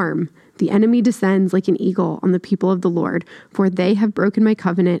alarm. The enemy descends like an eagle on the people of the Lord, for they have broken my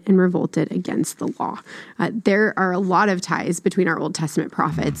covenant and revolted against the law. There are a lot of ties between our Old Testament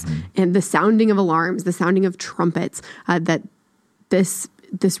prophets and the sounding of alarms, the sounding of trumpets, that this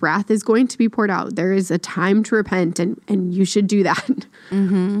wrath is going to be poured out. There is a time to repent, and you should do that.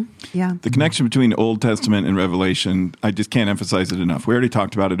 Yeah. The connection between Old Testament and Revelation, I just can't emphasize it enough. We already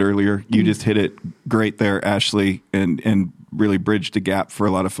talked about it earlier. You just hit it great there, Ashley, and really bridged a gap for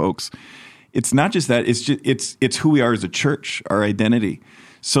a lot of folks. It's not just that, it's who we are as a church, our identity.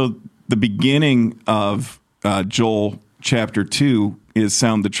 So the beginning of Joel chapter 2 is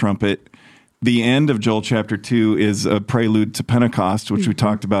sound the trumpet. The end of Joel chapter 2 is a prelude to Pentecost, which we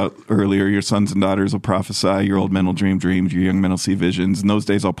talked about earlier. Your sons and daughters will prophesy, your old men will dream dreams, your young men will see visions. In those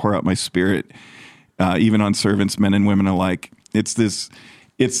days I'll pour out my spirit, even on servants, men and women alike. It's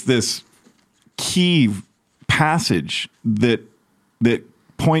this key passage that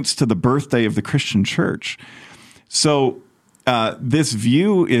points to the birthday of the Christian church. So this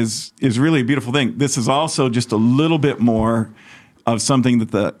view is really a beautiful thing. This is also just a little bit more of something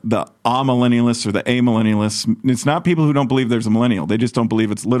that the amillennialists or the amillennialists, it's not people who don't believe there's a millennial. They just don't believe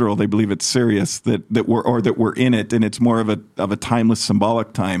it's literal. They believe it's serious, that we're in it, and it's more of a timeless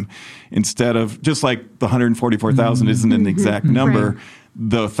symbolic time, instead of just like the 144,000 isn't an exact number. Right.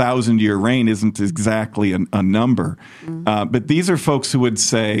 The 1,000-year reign isn't exactly a number. But these are folks who would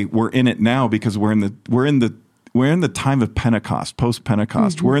say we're in it now because we're in the time of Pentecost,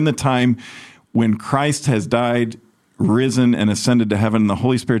 post-Pentecost. We're in the time when Christ has died, risen, and ascended to heaven, and the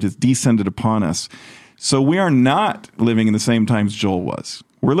Holy Spirit has descended upon us. So we are not living in the same times Joel was.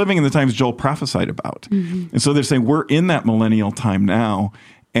 We're living in the times Joel prophesied about. And so they're saying we're in that millennial time now,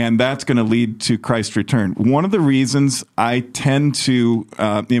 and that's going to lead to Christ's return. One of the reasons I tend to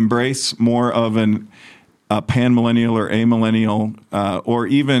embrace more of a panmillennial or amillennial, or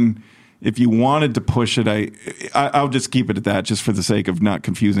even if you wanted to push it, I'll just keep it at that just for the sake of not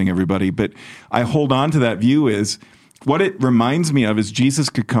confusing everybody. But I hold on to that view is, what it reminds me of is Jesus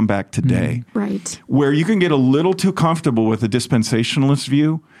could come back today. Right. Where you can get a little too comfortable with a dispensationalist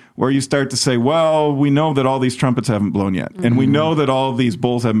view, where you start to say, well, we know that all these trumpets haven't blown yet. And we know that all these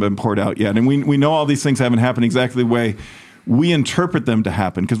bowls haven't been poured out yet. And we know all these things haven't happened exactly the way we interpret them to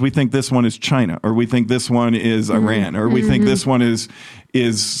happen, because we think this one is China, or we think this one is Iran, or we think this one is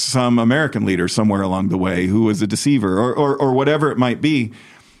some American leader somewhere along the way who is a deceiver, or whatever it might be.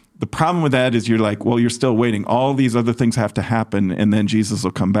 The problem with that is you're like, well, you're still waiting. All these other things have to happen, and then Jesus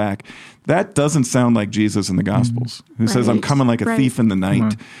will come back. That doesn't sound like Jesus in the Gospels, who says, I'm coming like a thief in the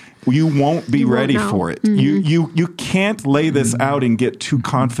night. You won't be ready for it. You can't lay this out and get too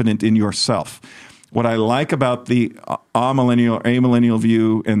confident in yourself. What I like about the amillennial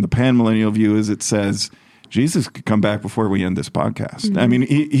view and the panmillennial view is it says Jesus could come back before we end this podcast. I mean,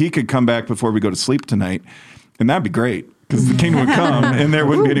 he could come back before we go to sleep tonight, and that'd be great, because the kingdom would come and there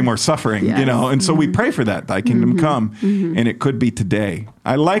wouldn't be any more suffering, you know? And so we pray for that, thy kingdom come, and it could be today.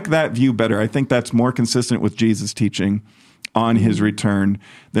 I like that view better. I think that's more consistent with Jesus' teaching on his return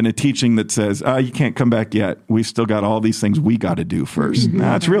than a teaching that says, you can't come back yet. We've still got all these things we got to do first.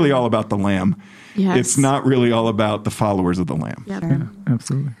 Nah, it's really all about the Lamb. Yes. It's not really all about the followers of the Lamb. Yep. Yeah,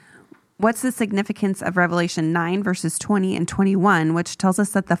 absolutely. What's the significance of Revelation 9, verses 20 and 21, which tells us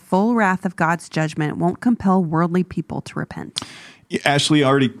that the full wrath of God's judgment won't compel worldly people to repent? Ashley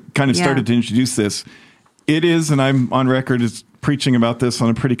already kind of started to introduce this. It is, and I'm on record as preaching about this on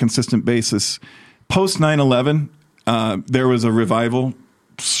a pretty consistent basis. Post 9/11, there was a revival,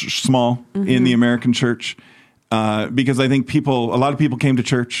 small, in the American church. because I think a lot of people came to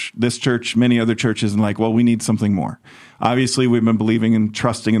church, this church, many other churches, and like, well, we need something more. Obviously, we've been believing and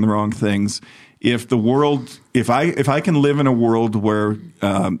trusting in the wrong things. If I can live in a world where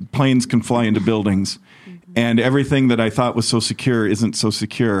planes can fly into buildings and everything that I thought was so secure isn't so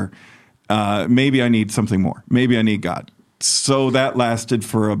secure, maybe I need something more. Maybe I need God. So that lasted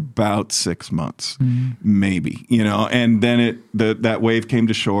for about 6 months, maybe, and then that wave came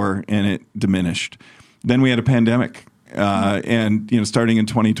to shore and it diminished. Then we had a pandemic, and starting in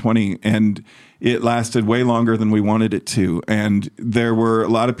 2020, and it lasted way longer than we wanted it to. And there were a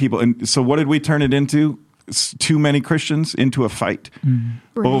lot of people. And so what did we turn it into? Too many Christians into a fight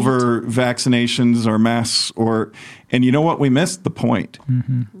over vaccinations or masks and you know what? We missed the point.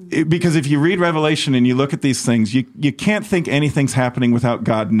 Because if you read Revelation and you look at these things, you can't think anything's happening without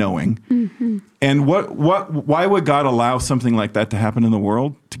God knowing. And why would God allow something like that to happen in the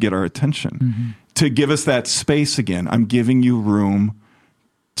world? To get our attention, to give us that space again. I'm giving you room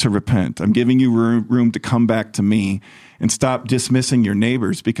to repent. I'm giving you room to come back to me and stop dismissing your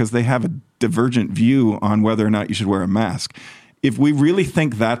neighbors because they have a divergent view on whether or not you should wear a mask. If we really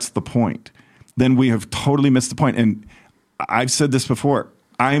think that's the point, then we have totally missed the point. And I've said this before.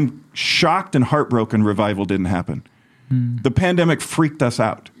 I'm shocked and heartbroken revival didn't happen. The pandemic freaked us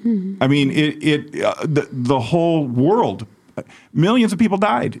out. I mean, the whole world, millions of people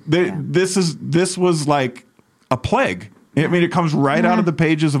died. This was like a plague. I mean, it comes right out of the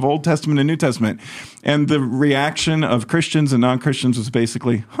pages of Old Testament and New Testament. And the reaction of Christians and non-Christians was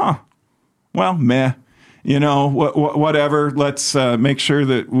basically, well, meh, whatever. Let's make sure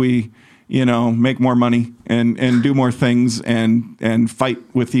that we, make more money and do more things and fight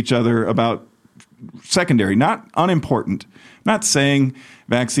with each other about secondary, not unimportant. I'm not saying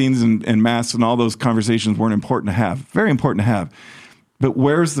vaccines and masks and all those conversations weren't important to have. Very important to have. But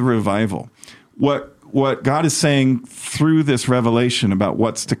where's the revival? What God is saying through this revelation about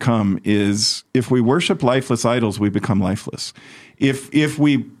what's to come is if we worship lifeless idols, we become lifeless. If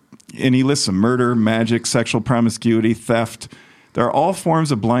we, and he lists them, murder, magic, sexual promiscuity, theft, they're all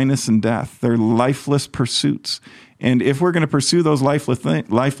forms of blindness and death. They're lifeless pursuits. And if we're going to pursue those lifeless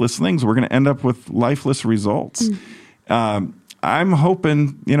things, we're going to end up with lifeless results. I'm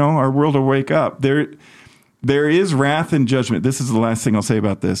hoping, our world will wake up. There is wrath and judgment. This is the last thing I'll say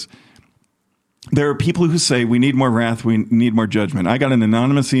about this. There are people who say we need more wrath, we need more judgment. I got an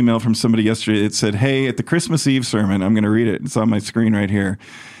anonymous email from somebody yesterday that said, hey, at the Christmas Eve sermon, I'm going to read it. It's on my screen right here.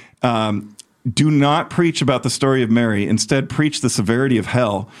 Do not preach about the story of Mary. Instead, preach the severity of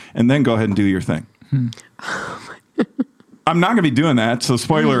hell, and then go ahead and do your thing. I'm not going to be doing that, so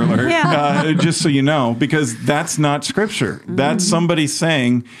spoiler alert, just so you know, because that's not Scripture. That's somebody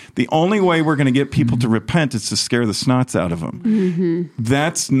saying the only way we're going to get people to repent is to scare the snots out of them.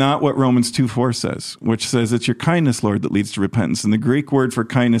 That's not what Romans 2:4 says, which says it's your kindness, Lord, that leads to repentance. And the Greek word for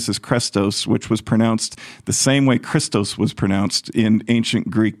kindness is Christos, which was pronounced the same way Christos was pronounced in ancient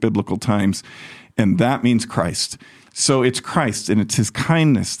Greek biblical times, and that means Christ. So it's Christ and it's his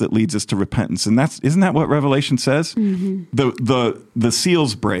kindness that leads us to repentance. And isn't that what Revelation says? The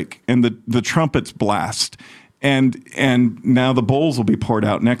seals break and the trumpets blast and now the bowls will be poured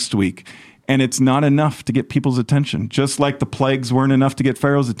out next week. And it's not enough to get people's attention, just like the plagues weren't enough to get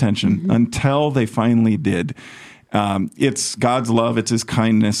Pharaoh's attention until they finally did. It's God's love. It's his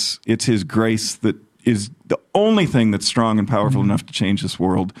kindness. It's his grace that is the only thing that's strong and powerful enough to change this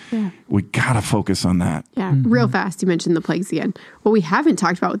world. We got to focus on that. Real fast, you mentioned the plagues again. What we haven't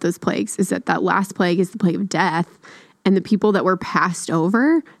talked about with those plagues is that last plague is the plague of death. And the people that were passed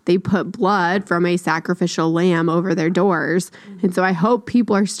over, they put blood from a sacrificial lamb over their doors. And so I hope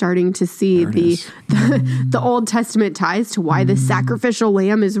people are starting to see the Old Testament ties to why the sacrificial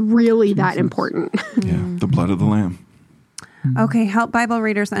lamb is really that important. The blood of the lamb. Okay, help Bible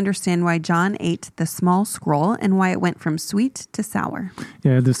readers understand why John ate the small scroll and why it went from sweet to sour.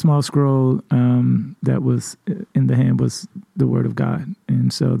 Yeah, the small scroll that was in the hand was the word of God.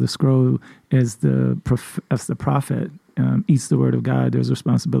 And so the scroll as the prophet eats the word of God, there's a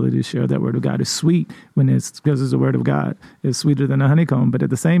responsibility to share that word of God. It's sweet because it's the word of God. It's sweeter than a honeycomb, but at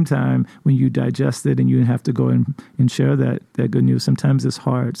the same time, when you digest it and you have to go and share that good news, sometimes it's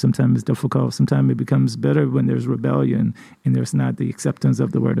hard, sometimes it's difficult, sometimes it becomes bitter when there's rebellion and there's not the acceptance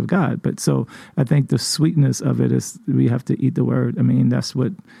of the word of God. But so I think the sweetness of it is we have to eat the word. I mean, that's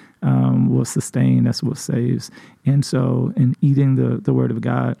what will sustain, that's what saves. And so in eating the word of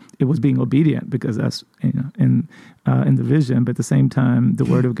God, it was being obedient because that's in the vision, but at the same time, the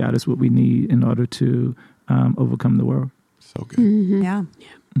word of God is what we need in order to overcome the world. So good.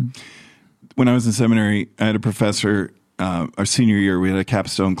 When I was in seminary, I had a professor, our senior year, we had a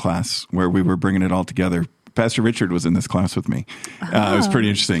capstone class where we were bringing it all together Pastor Richard was in this class with me. It was pretty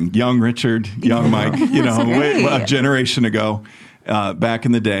interesting. Young Richard, young Mike, a generation ago, back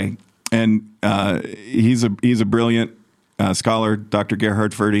in the day. And he's a brilliant scholar, Dr.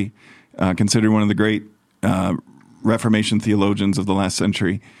 Gerhard Forde, considered one of the great Reformation theologians of the last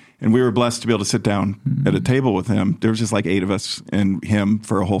century. And we were blessed to be able to sit down at a table with him. There was just like 8 of us and him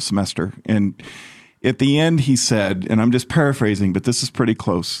for a whole semester. And at the end, he said, and I'm just paraphrasing, but this is pretty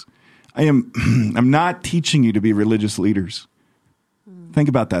close. I'm not teaching you to be religious leaders. Think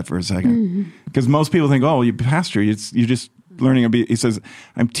about that for a second. Because most people think, oh, you pastor, you're just learning to be. He says,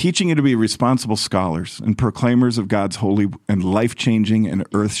 I'm teaching you to be responsible scholars and proclaimers of God's holy and life-changing and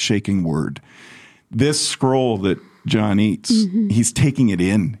earth-shaking word. This scroll that John eats, he's taking it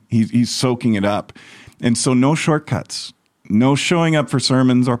in. He's soaking it up. And so no shortcuts. No showing up for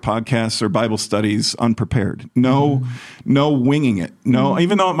sermons or podcasts or Bible studies unprepared. No winging it. No,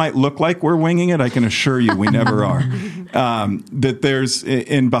 even though it might look like we're winging it, I can assure you we never are. That there's,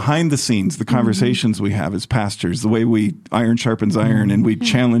 in behind the scenes, the conversations we have as pastors, the way we iron sharpens iron and we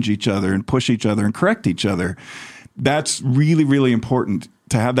challenge each other and push each other and correct each other, that's really, really important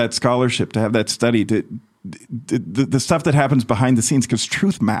to have that scholarship, to have that study, the stuff that happens behind the scenes, because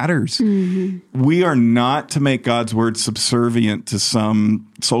truth matters. We are not to make God's word subservient to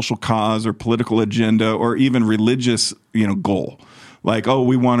some social cause or political agenda or even religious, goal. Like, oh,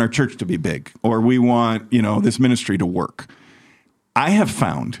 we want our church to be big, or we want, this ministry to work. I have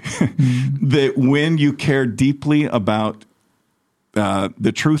found that when you care deeply about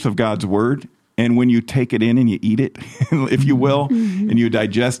the truth of God's word, and when you take it in and you eat it, if you will, and you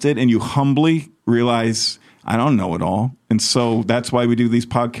digest it and you humbly realize, I don't know it all. And so that's why we do these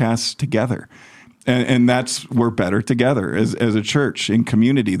podcasts together. And we're better together as a church in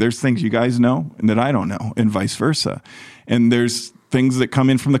community. There's things you guys know and that I don't know, and vice versa. And there's things that come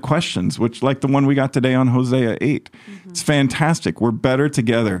in from the questions, which like the one we got today on Hosea 8. It's fantastic. We're better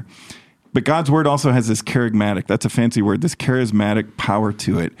together. But God's word also has this charismatic, that's a fancy word, this charismatic power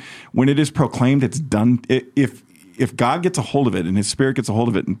to it. When it is proclaimed, it's done. If God gets a hold of it and his spirit gets a hold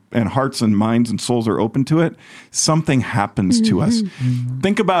of it and hearts and minds and souls are open to it, something happens to us.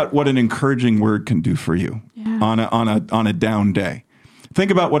 Think about what an encouraging word can do for you on a down day.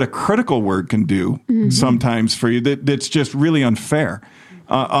 Think about what a critical word can do sometimes for you that's just really unfair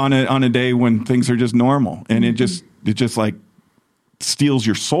on a day when things are just normal. And it just like steals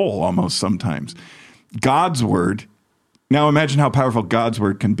your soul almost sometimes. God's word, now imagine how powerful God's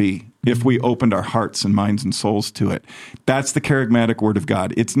word can be if we opened our hearts and minds and souls to it. That's the charismatic word of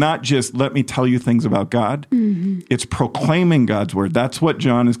God. It's not just, let me tell you things about God. It's proclaiming God's word. That's what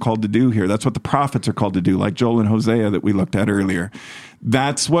John is called to do here. That's what the prophets are called to do, like Joel and Hosea that we looked at earlier.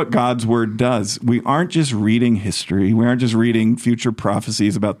 That's what God's word does. We aren't just reading history. We aren't just reading future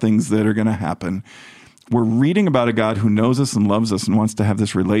prophecies about things that are going to happen. We're reading about a God who knows us and loves us and wants to have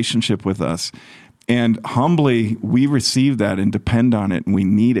this relationship with us. And humbly, we receive that and depend on it, and we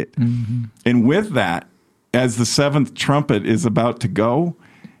need it. And with that, as the 7th trumpet is about to go,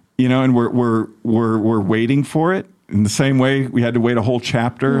 and we're waiting for it. In the same way we had to wait a whole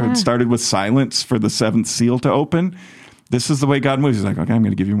chapter. It started with silence for the 7th seal to open. This is the way God moves. He's like, okay, I'm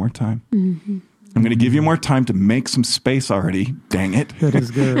going to give you more time. I'm going to give you more time to make some space already, dang it, that is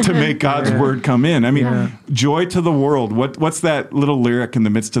good. to make God's word come in. I mean, joy to the world. What's that little lyric in the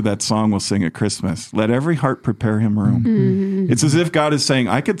midst of that song we'll sing at Christmas? Let every heart prepare him room. It's as if God is saying,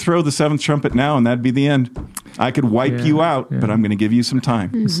 I could throw the 7th trumpet now and that'd be the end. I could wipe you out, but I'm going to give you some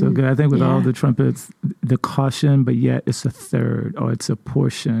time. It's so good. I think with all the trumpets, the caution, but yet it's a third or it's a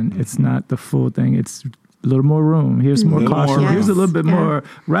portion. It's not the full thing. It's a little more room. Here's more caution. Here's a little bit more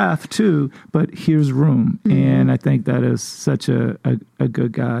wrath too, but here's room. And I think that is such a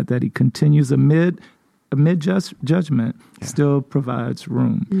good God that he continues amid judgment, still provides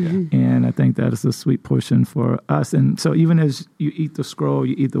room. And I think that is a sweet portion for us. And so even as you eat the scroll,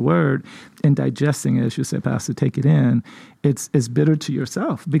 you eat the word, and digesting it, as you said, Pastor, take it in, it's bitter to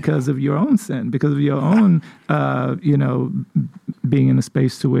yourself because of your own sin, because of your own, being in a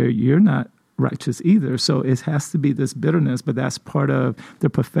space to where you're not righteous either. So it has to be this bitterness, but that's part of the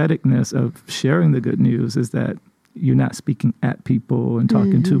propheticness of sharing the good news, is that you're not speaking at people and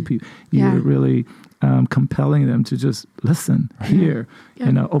talking to people. You're really compelling them to just listen, hear,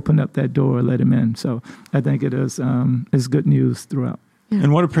 open up that door, let him in. So I think it is good news throughout.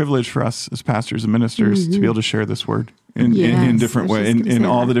 And what a privilege for us as pastors and ministers to be able to share this word in different ways, in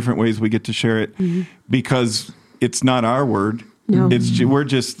all the different ways we get to share it, because it's not our word. No. We're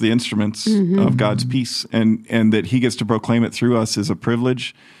just the instruments of God's peace, and that he gets to proclaim it through us is a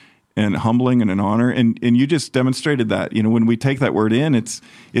privilege and humbling and an honor. And you just demonstrated that. When we take that word in,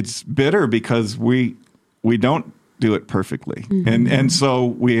 it's bitter because we we don't do it perfectly. And so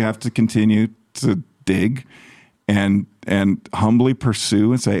we have to continue to dig and humbly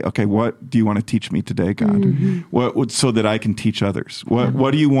pursue and say, okay, what do you want to teach me today, God? What so that I can teach others?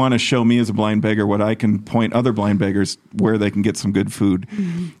 What do you want to show me as a blind beggar, what I can point other blind beggars where they can get some good food?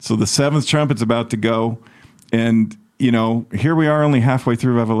 So the seventh trumpet's about to go, and here we are only halfway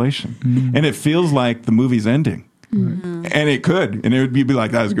through Revelation, and it feels like the movie's ending. And it could, and it would be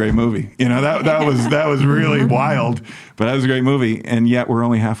like, that was a great movie. That was really wild, but that was a great movie. And yet we're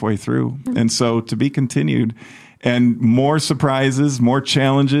only halfway through. And so to be continued, and more surprises, more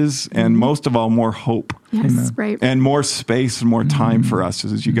challenges, and most of all, more hope. Yes, right. And more space and more time for us,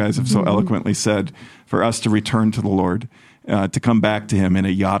 as you guys have so eloquently said, for us to return to the Lord. To come back to him in a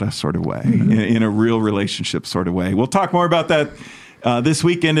yada sort of way, in a real relationship sort of way. We'll talk more about that this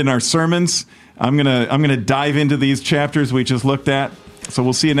weekend in our sermons. I'm gonna dive into these chapters we just looked at. So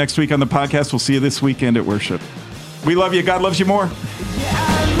we'll see you next week on the podcast. We'll see you this weekend at worship. We love you. God loves you more.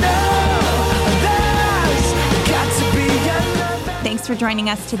 Thanks for joining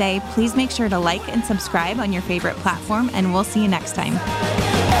us today. Please make sure to like and subscribe on your favorite platform, and we'll see you next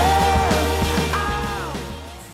time.